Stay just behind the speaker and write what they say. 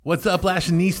What's up,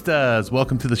 Lashinistas?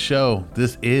 Welcome to the show.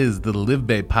 This is the Live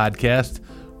Bay podcast,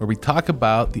 where we talk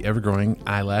about the ever-growing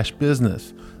eyelash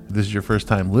business. If this is your first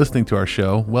time listening to our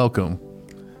show, welcome.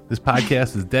 This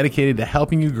podcast is dedicated to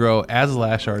helping you grow as a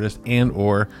lash artist and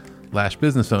or lash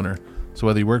business owner. So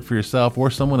whether you work for yourself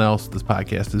or someone else, this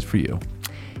podcast is for you.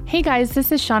 Hey guys,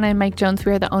 this is Shauna and Mike Jones.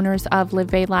 We are the owners of Live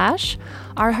Bay Lash.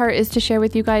 Our heart is to share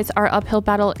with you guys our uphill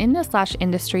battle in this lash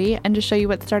industry and to show you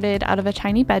what started out of a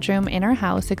tiny bedroom in our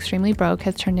house, extremely broke,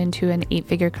 has turned into an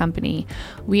 8-figure company.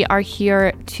 We are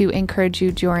here to encourage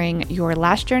you during your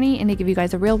lash journey and to give you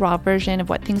guys a real raw version of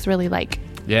what things really like.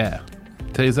 Yeah.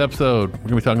 Today's episode, we're going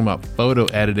to be talking about photo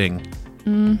editing.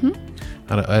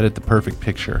 How to edit the perfect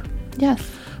picture. Yes.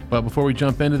 But before we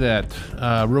jump into that,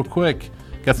 real quick,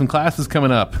 got some classes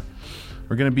coming up.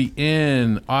 We're going to be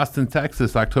in Austin,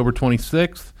 Texas, October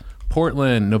 26th,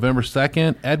 Portland, November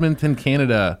 2nd, Edmonton,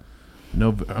 Canada,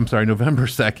 November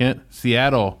 2nd,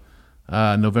 Seattle,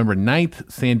 November 9th,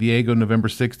 San Diego, November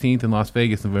 16th, and Las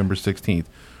Vegas, November 16th.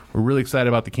 We're really excited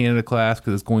about the Canada class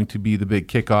because it's going to be the big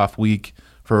kickoff week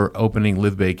for opening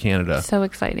Live Bay Canada. So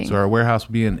exciting. So our warehouse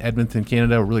will be in Edmonton,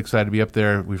 Canada. We're really excited to be up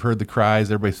there. We've heard the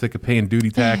cries. Everybody's sick of paying duty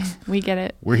tax. We get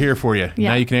it. We're here for you. Yeah.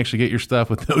 Now you can actually get your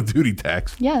stuff with no duty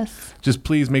tax. Yes. Just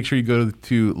please make sure you go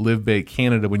to Live Bay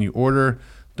Canada when you order.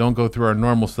 Don't go through our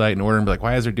normal site and order and be like,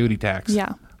 why is there duty tax?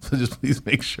 Yeah. So just please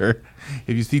make sure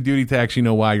if you see duty tax, you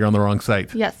know why you're on the wrong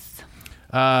site. Yes.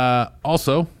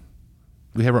 Also,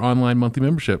 we have our online monthly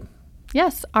membership.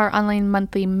 Yes. Our online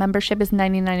monthly membership is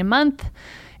 $99 a month.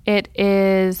 It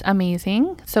is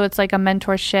amazing. So it's like a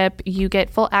mentorship. You get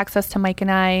full access to Mike and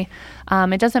I.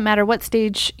 It doesn't matter what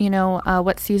stage,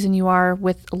 what season you are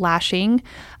with lashing.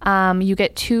 You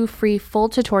get 2 free full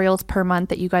tutorials per month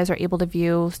that you guys are able to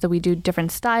view. So we do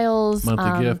different styles.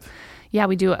 Monthly gift. Yeah,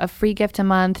 we do a free gift a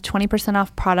month, 20%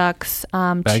 off products,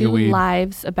 Bag 2 of weed.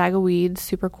 lives, a bag of weeds,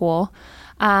 super cool.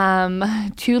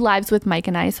 2 lives with Mike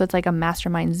and I. So it's like a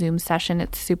mastermind Zoom session.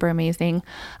 It's super amazing.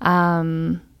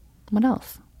 What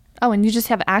else? Oh, and you just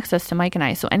have access to Mike and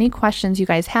I. So any questions you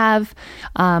guys have,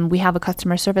 we have a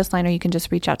customer service line, or you can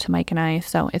just reach out to Mike and I.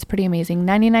 So it's pretty amazing.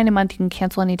 $99 a month. You can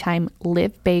cancel anytime.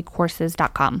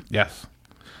 livebaycourses.com. Yes.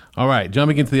 All right.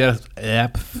 Jumping into the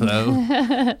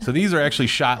episode. So these are actually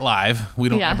shot live. We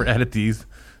don't ever edit these.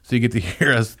 So you get to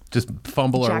hear us just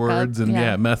fumble our words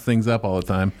and mess things up all the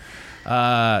time.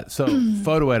 So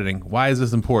photo editing. Why is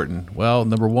this important? Well,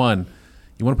 number one,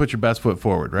 you want to put your best foot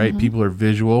forward, right? People are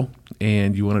visual,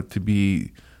 and you want it to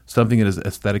be something that is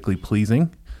aesthetically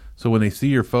pleasing. So when they see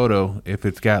your photo, if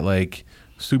it's got like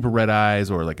super red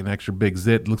eyes or like an extra big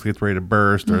zit, looks like it's ready to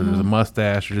burst, or there's a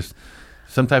mustache or just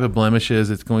some type of blemishes,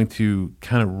 it's going to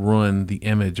kind of ruin the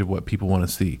image of what people want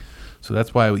to see. So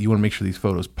that's why you want to make sure these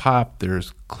photos pop. They're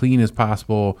as clean as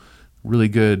possible. Really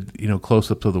good,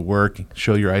 close-ups of the work,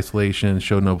 show your isolation,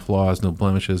 show no flaws, no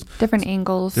blemishes. Different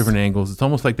angles. It's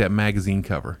almost like that magazine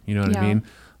cover. You know what I mean?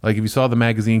 Like if you saw the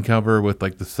magazine cover with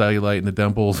like the cellulite and the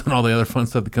dimples and all the other fun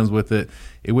stuff that comes with it,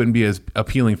 it wouldn't be as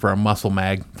appealing for a muscle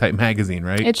mag type magazine,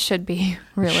 right? It should be,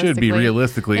 realistically. It should be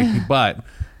realistically, but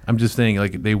I'm just saying,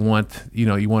 like, they want,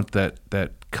 you want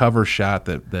that cover shot,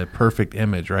 that perfect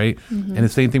image, right? And the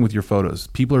same thing with your photos.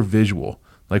 People are visual.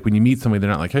 Like when you meet somebody, they're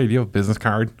not like, hey, do you have a business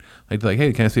card? Like,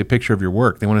 hey, can I see a picture of your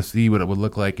work? They want to see what it would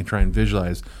look like and try and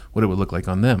visualize what it would look like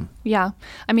on them. Yeah.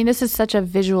 I mean, this is such a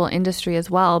visual industry as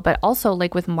well, but also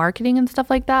like with marketing and stuff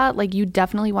like that, like you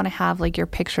definitely want to have like your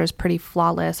pictures pretty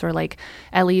flawless, or like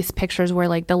at least pictures where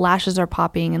like the lashes are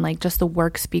popping and like just the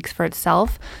work speaks for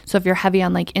itself. So if you're heavy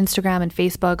on like Instagram and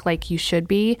Facebook, like you should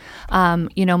be,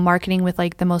 marketing with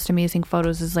like the most amazing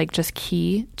photos is like just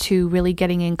key to really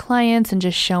getting in clients and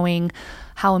just showing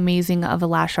how amazing of a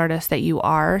lash artist that you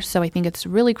are. So I think it's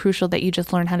really crucial that you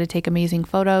just learn how to take amazing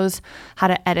photos, how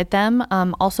to edit them.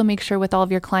 Also make sure with all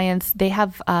of your clients, they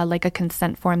have like a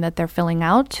consent form that they're filling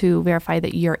out to verify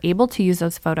that you're able to use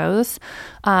those photos.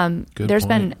 There's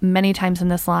been many times in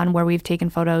the salon where we've taken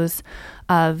photos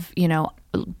of,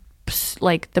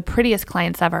 like the prettiest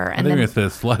clients ever. And I think it's the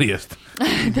sluttiest.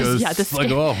 The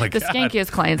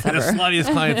skankiest clients ever. The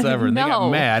sluttiest clients ever. And they got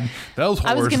mad. Those whores.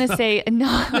 I was going to say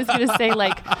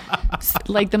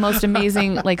like the most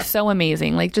amazing, like so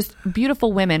amazing, like just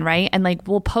beautiful women, right? And like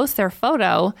we'll post their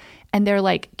photo and they're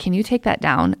like, can you take that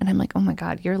down? And I'm like, oh my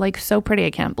God, you're like so pretty.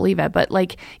 I can't believe it. But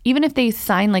like, even if they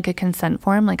sign like a consent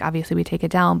form, like obviously we take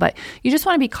it down, but you just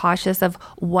want to be cautious of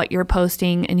what you're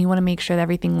posting, and you want to make sure that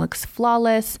everything looks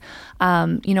flawless.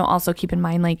 Also keep in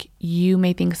mind, like, you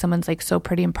may think someone's like so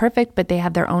pretty and perfect, but they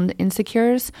have their own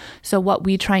insecures. So what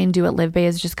we try and do at LiveBay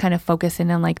is just kind of focus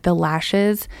in on like the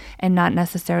lashes and not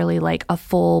necessarily like a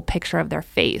full picture of their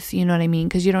face. You know what I mean?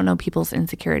 Because you don't know people's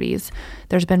insecurities.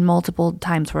 There's been multiple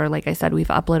times where, like I said, we've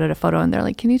uploaded a photo and they're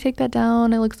like, can you take that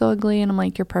down? It looks so ugly. And I'm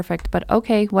like, you're perfect, but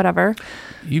okay, whatever.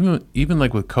 Even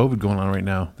like with COVID going on right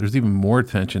now, there's even more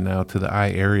attention now to the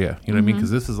eye area. You know what I mean?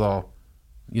 Because this is all,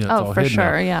 it's all for hidden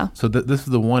sure, now. yeah. So this is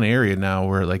the one area now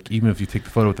where, like, even if you take the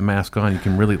photo with the mask on, you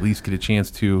can really at least get a chance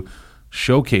to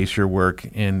showcase your work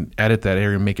and edit that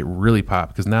area and make it really pop,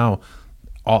 because now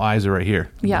all eyes are right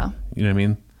here. Yeah. You know what I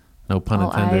mean? No pun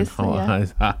intended. All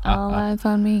eyes. All eyes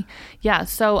on me. Yeah.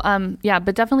 So,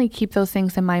 but definitely keep those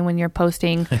things in mind when you're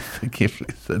posting. I can't believe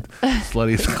you said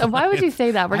slutty. Why would you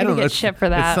say that? We're going to get shit for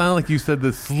that. It sounded like you said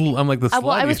this. I'm like the slutty.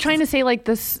 Well, I was trying to say like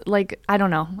this, like, I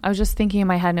don't know. I was just thinking in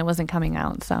my head and it wasn't coming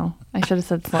out. So I should have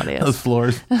said slutty. Those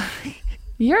floors.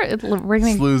 We're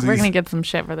gonna get some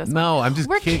shit for this. No, I'm just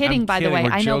We're kidding, by the way.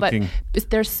 I know, but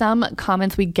there's some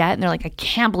comments we get and they're like, I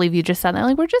can't believe you just said that. I'm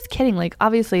like, we're just kidding. Like,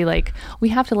 obviously, like, we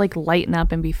have to like lighten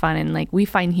up and be fun, and like we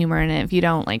find humor in it. If you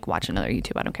don't, like, watch another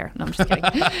YouTube, I don't care. No, I'm just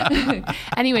kidding.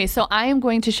 Anyway, so I am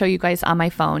going to show you guys on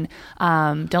my phone.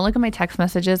 Don't look at my text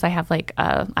messages. I have like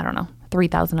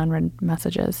 3,000 unread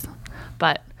messages,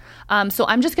 but so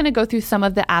I'm just going to go through some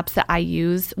of the apps that I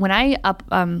use. When I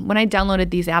downloaded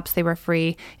these apps, they were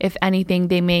free. If anything,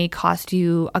 they may cost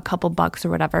you a couple bucks or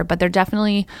whatever, but they're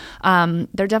definitely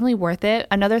worth it.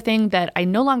 Another thing that I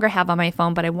no longer have on my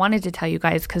phone, but I wanted to tell you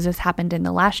guys because this happened in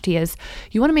the last tea, is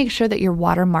you want to make sure that you're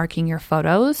watermarking your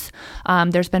photos.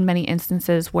 There's been many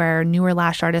instances where newer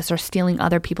lash artists are stealing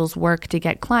other people's work to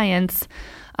get clients.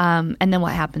 And then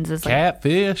what happens is like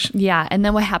catfish. Yeah. And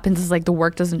then what happens is like the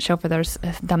work doesn't show for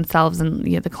themselves, and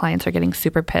the clients are getting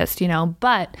super pissed,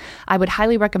 but I would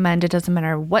highly recommend, it doesn't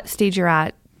matter what stage you're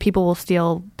at, people will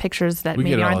steal pictures that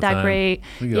maybe aren't that great.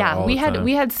 We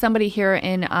had somebody here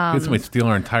in we had somebody steal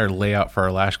our entire layout for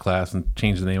our lash class and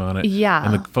change the name on it. Yeah.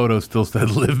 And the photo still said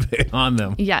LiveBay on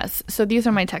them. Yes. So these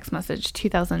are my text message,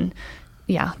 2,000.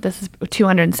 Yeah, this is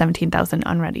 217,000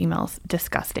 unread emails.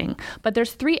 Disgusting. But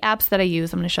there's 3 apps that I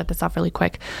use. I'm going to shut this off really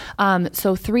quick.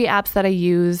 So 3 apps that I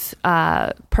use.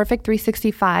 Perfect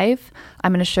 365.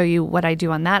 I'm going to show you what I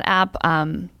do on that app.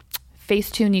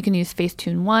 Facetune, you can use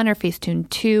Facetune 1 or Facetune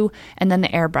 2, and then the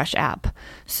Airbrush app.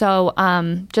 So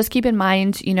just keep in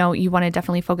mind, you want to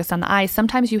definitely focus on the eyes.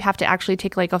 Sometimes you have to actually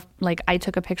take like I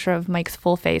took a picture of Mike's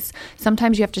full face.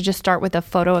 Sometimes you have to just start with a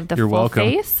photo of the full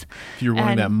face. If you're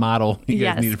wanting that model you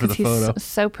guys needed for the photo.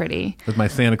 So pretty. With my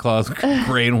Santa Claus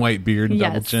gray and white beard and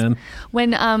double chin.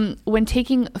 When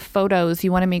taking photos,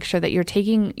 you want to make sure that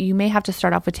you may have to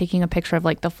start off with taking a picture of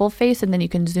like the full face, and then you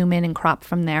can zoom in and crop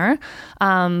from there.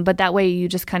 But that way you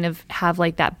just kind of have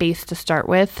like that base to start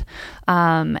with.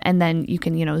 And then you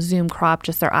can, zoom crop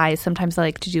just their eyes. Sometimes I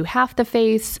like to do half the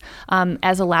face.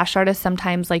 As a lash artist,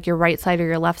 sometimes like your right side or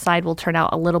your left side will turn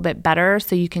out a little bit better.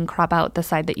 So you can crop out the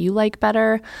side that you like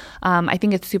better. I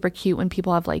think it's super cute when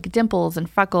people have like dimples and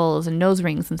freckles and nose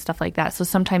rings and stuff like that. So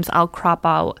sometimes I'll crop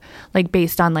out like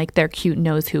based on like their cute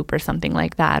nose hoop or something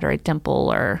like that, or a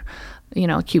dimple, or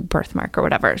a cute birthmark or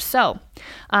whatever. So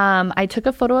I took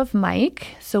a photo of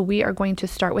Mike. So we are going to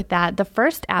start with that. The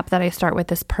first app that I start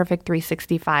with is Perfect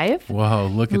 365. Wow,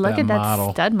 look at that model.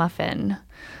 That stud muffin.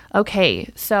 Okay,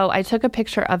 so I took a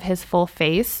picture of his full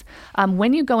face.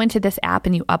 When you go into this app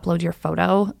and you upload your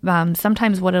photo,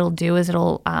 sometimes what it'll do is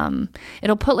it'll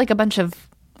put like a bunch of,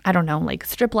 I don't know, like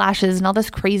strip lashes and all this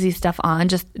crazy stuff on.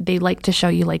 Just they like to show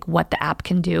you like what the app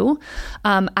can do.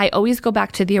 I always go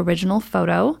back to the original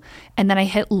photo and then I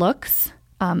hit looks.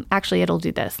 Actually, it'll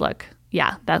do this. Look.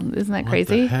 Yeah, isn't that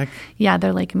crazy? What the heck? Yeah,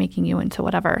 they're like making you into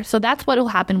whatever. So that's what will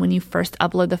happen when you first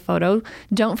upload the photo.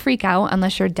 Don't freak out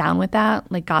unless you're down with that,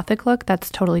 like gothic look. That's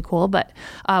totally cool. But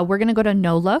we're going to go to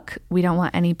no look. We don't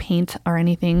want any paint or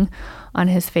anything on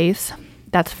his face.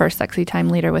 That's for sexy time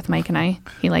later with Mike and I.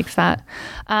 He likes that.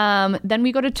 Then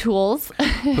we go to tools.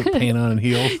 Put paint on and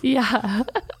heels. Yeah.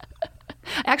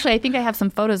 Actually, I think I have some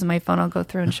photos in my phone. I'll go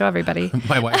through and show everybody.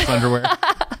 My wife's underwear.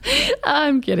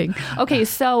 I'm kidding. Okay,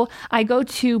 so I go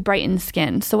to brighten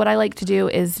skin. So what I like to do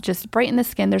is just brighten the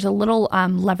skin. There's a little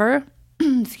lever,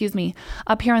 excuse me,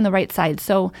 up here on the right side.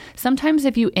 So sometimes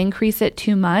if you increase it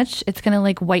too much, it's going to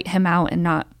like white him out and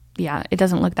not yeah, it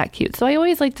doesn't look that cute. So I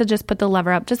always like to just put the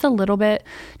lever up just a little bit,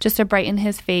 just to brighten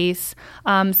his face.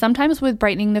 Sometimes with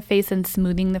brightening the face and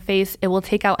smoothing the face, it will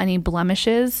take out any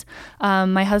blemishes.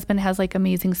 My husband has like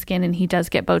amazing skin and he does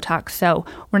get Botox, so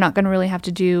we're not going to really have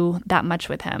to do that much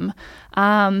with him.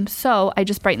 So I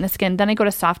just brighten the skin. Then I go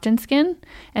to soften skin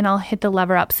and I'll hit the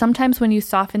lever up. Sometimes when you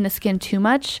soften the skin too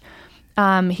much,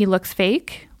 he looks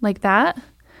fake like that.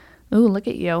 Ooh, look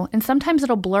at you. And sometimes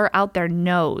it'll blur out their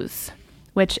nose,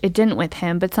 which it didn't with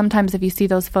him. But sometimes if you see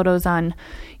those photos on,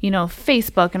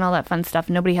 Facebook and all that fun stuff,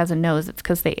 nobody has a nose. It's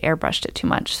because they airbrushed it too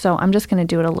much. So I'm just going to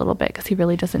do it a little bit because he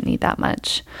really doesn't need that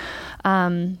much.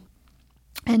 And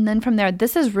then from there,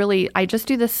 I just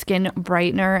do the skin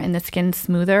brightener and the skin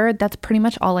smoother. That's pretty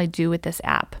much all I do with this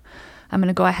app. I'm going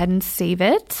to go ahead and save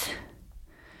it.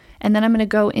 And then I'm going to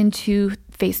go into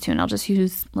Facetune. I'll just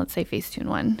use, let's say, Facetune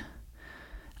 1.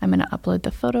 I'm going to upload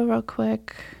the photo real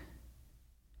quick.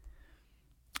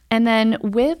 And then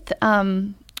with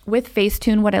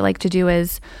Facetune, what I like to do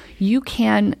is you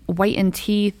can whiten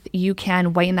teeth, you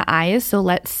can whiten the eyes. So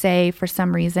let's say for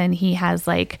some reason he has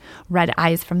like red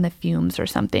eyes from the fumes or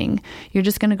something. You're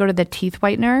just going to go to the teeth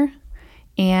whitener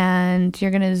and you're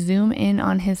going to zoom in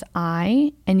on his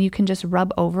eye and you can just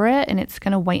rub over it and it's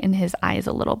going to whiten his eyes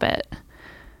a little bit.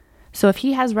 So if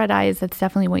he has red eyes, that's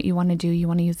definitely what you want to do. You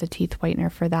want to use the teeth whitener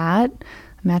for that.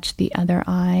 Match the other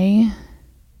eye.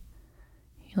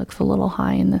 He looks a little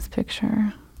high in this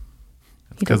picture.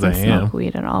 He doesn't smoke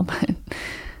weed at all, but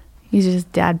he's just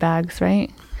dad bags,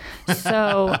 right?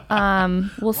 So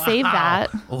we'll save that.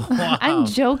 Wow. I'm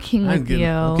joking with you.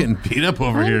 I'm getting beat up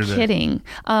over here today. I'm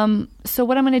kidding. So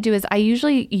what I'm going to do is I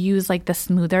usually use like the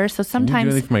smoother. So sometimes... Can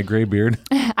you do anything for my gray beard?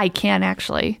 I can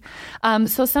actually.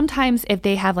 So sometimes if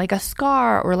they have like a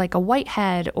scar or like a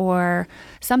whitehead or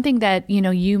something that,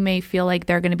 you may feel like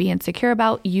they're going to be insecure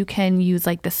about, you can use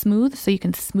like the smooth. So you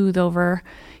can smooth over,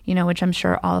 which I'm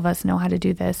sure all of us know how to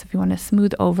do this. If you want to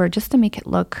smooth over just to make it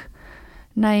look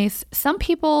nice. Some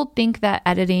people think that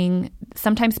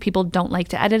sometimes people don't like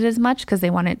to edit as much because they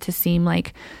want it to seem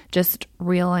like just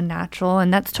real and natural,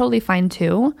 and that's totally fine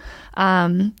too.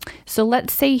 So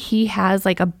let's say he has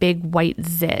like a big white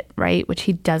zit, right? Which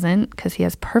he doesn't because he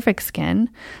has perfect skin.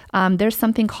 There's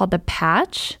something called the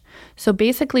patch. So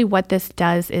basically what this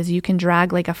does is you can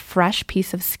drag like a fresh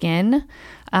piece of skin.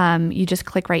 You just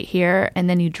click right here and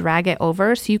then you drag it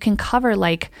over. So you can cover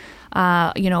like,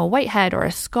 a whitehead or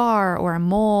a scar or a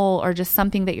mole or just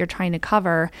something that you're trying to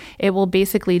cover. It will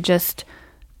basically just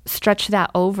stretch that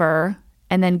over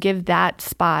and then give that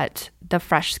spot the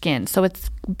fresh skin. So it's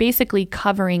basically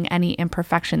covering any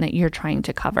imperfection that you're trying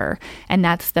to cover. And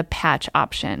that's the patch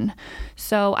option.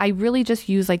 So I really just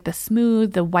use like the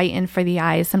smooth, the whiten for the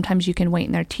eyes. Sometimes you can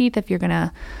whiten their teeth if you're going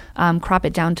to crop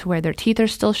it down to where their teeth are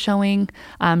still showing.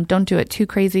 Don't do it too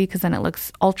crazy because then it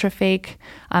looks ultra fake.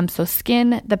 So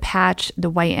skin, the patch, the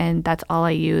whiten, that's all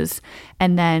I use.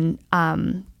 And then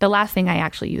the last thing I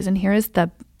actually use in here is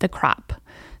the crop.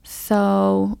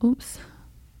 So, oops.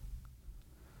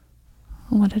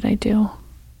 What did I do?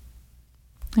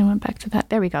 I went back to that.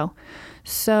 There we go.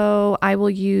 So I will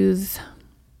use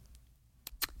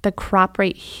the crop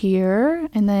right here.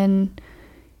 And then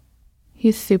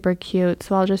he's super cute.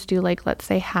 So I'll just do like, let's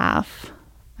say half.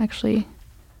 Actually,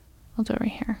 I'll do it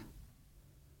right here.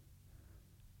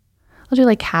 I'll do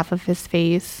like half of his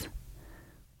face.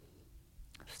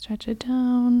 Stretch it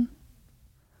down.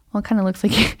 Well, it kind of looks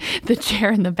like the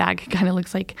chair in the back. It kind of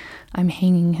looks like I'm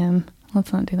hanging him.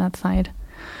 Let's not do that side.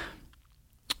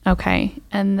 Okay,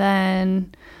 and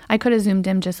then I could have zoomed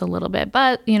in just a little bit,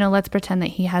 but let's pretend that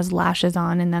he has lashes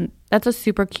on, and then that's a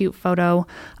super cute photo.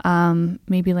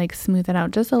 Maybe like smooth it out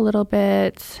just a little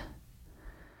bit,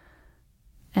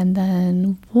 and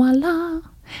then voila.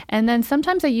 And then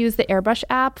sometimes I use the Airbrush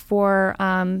app for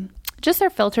just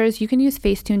their filters. You can use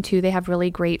Facetune too. They have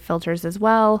really great filters as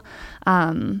well.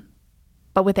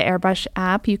 But with the Airbrush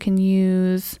app, you can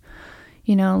use,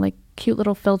 like cute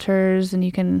little filters and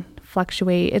you can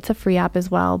fluctuate. It's a free app as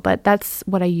well, but that's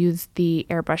what I use the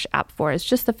Airbrush app for. It's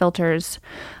just the filters.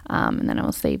 And then I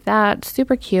will save that.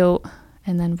 Super cute.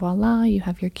 And then voila, you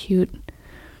have your cute,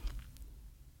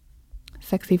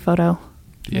 sexy photo.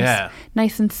 Yeah.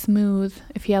 Nice and smooth.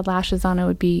 If he had lashes on, it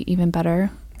would be even better.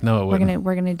 No, it wouldn't.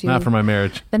 We're gonna do not for my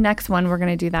marriage. The next one we're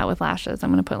gonna do that with lashes. I'm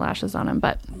gonna put lashes on him,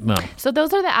 but no. So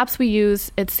those are the apps we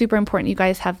use. It's super important you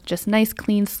guys have just nice,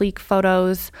 clean, sleek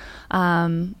photos.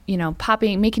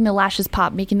 Popping, making the lashes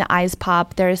pop, making the eyes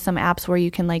pop. There is some apps where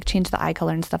you can like change the eye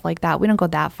color and stuff like that. We don't go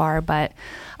that far, but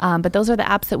those are the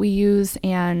apps that we use,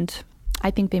 and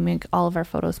I think they make all of our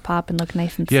photos pop and look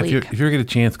nice and sleek. Yeah, if you get a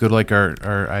chance, go to like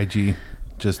our IG,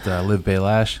 just Live Bay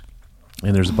Lash.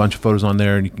 And there's a bunch of photos on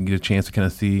there, and you can get a chance to kind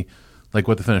of see like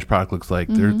what the finished product looks like.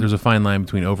 There's a fine line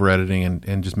between over editing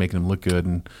and just making them look good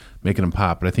and making them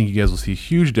pop. But I think you guys will see a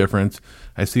huge difference.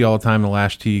 I see all the time in the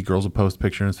Lash T, girls will post a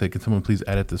picture and say, can someone please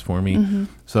edit this for me?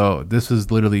 So this is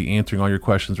literally answering all your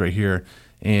questions right here.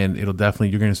 And it'll definitely,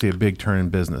 you're going to see a big turn in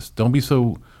business. Don't be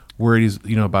so worried,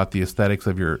 about the aesthetics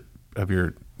of your IG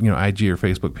or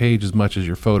Facebook page as much as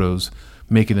your photos,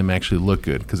 making them actually look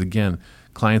good. Because again,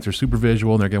 clients are super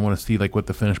visual and they're going to want to see like what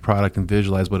the finished product and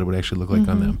visualize what it would actually look like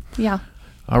on them. Yeah.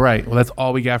 All right. Well, that's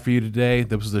all we got for you today.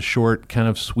 This was a short, kind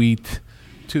of sweet,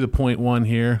 to the point one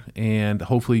here. And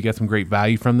hopefully you got some great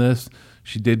value from this.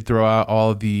 She did throw out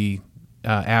all of the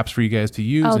apps for you guys to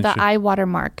use. Oh, the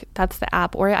iWatermark. That's the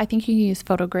app. Or I think you can use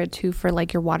PhotoGrid too for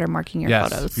like your watermarking your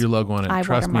photos. Yes, your logo on it.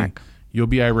 Trust me. You'll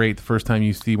be irate the first time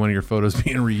you see one of your photos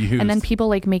being reused. And then people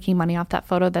like making money off that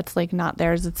photo that's like not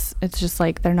theirs. It's just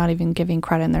like they're not even giving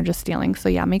credit and they're just stealing. So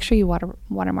yeah, make sure you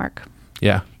watermark.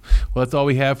 Yeah. Well, that's all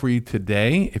we have for you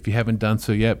today. If you haven't done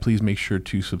so yet, please make sure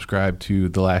to subscribe to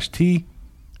The Lash T.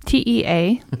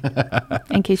 TEA.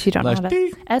 In case you don't know how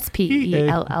to.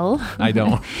 SPELL. I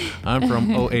don't. I'm from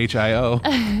OHIO.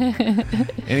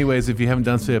 Anyways, if you haven't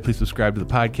done so yet, please subscribe to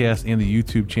the podcast and the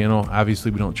YouTube channel. Obviously,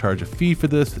 we don't charge a fee for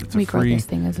this. It's we a free. Grow this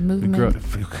thing as a movement.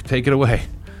 Take it away.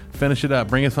 Finish it up.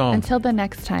 Bring us home. Until the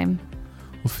next time.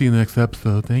 We'll see you in the next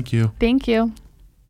episode. Thank you. Thank you.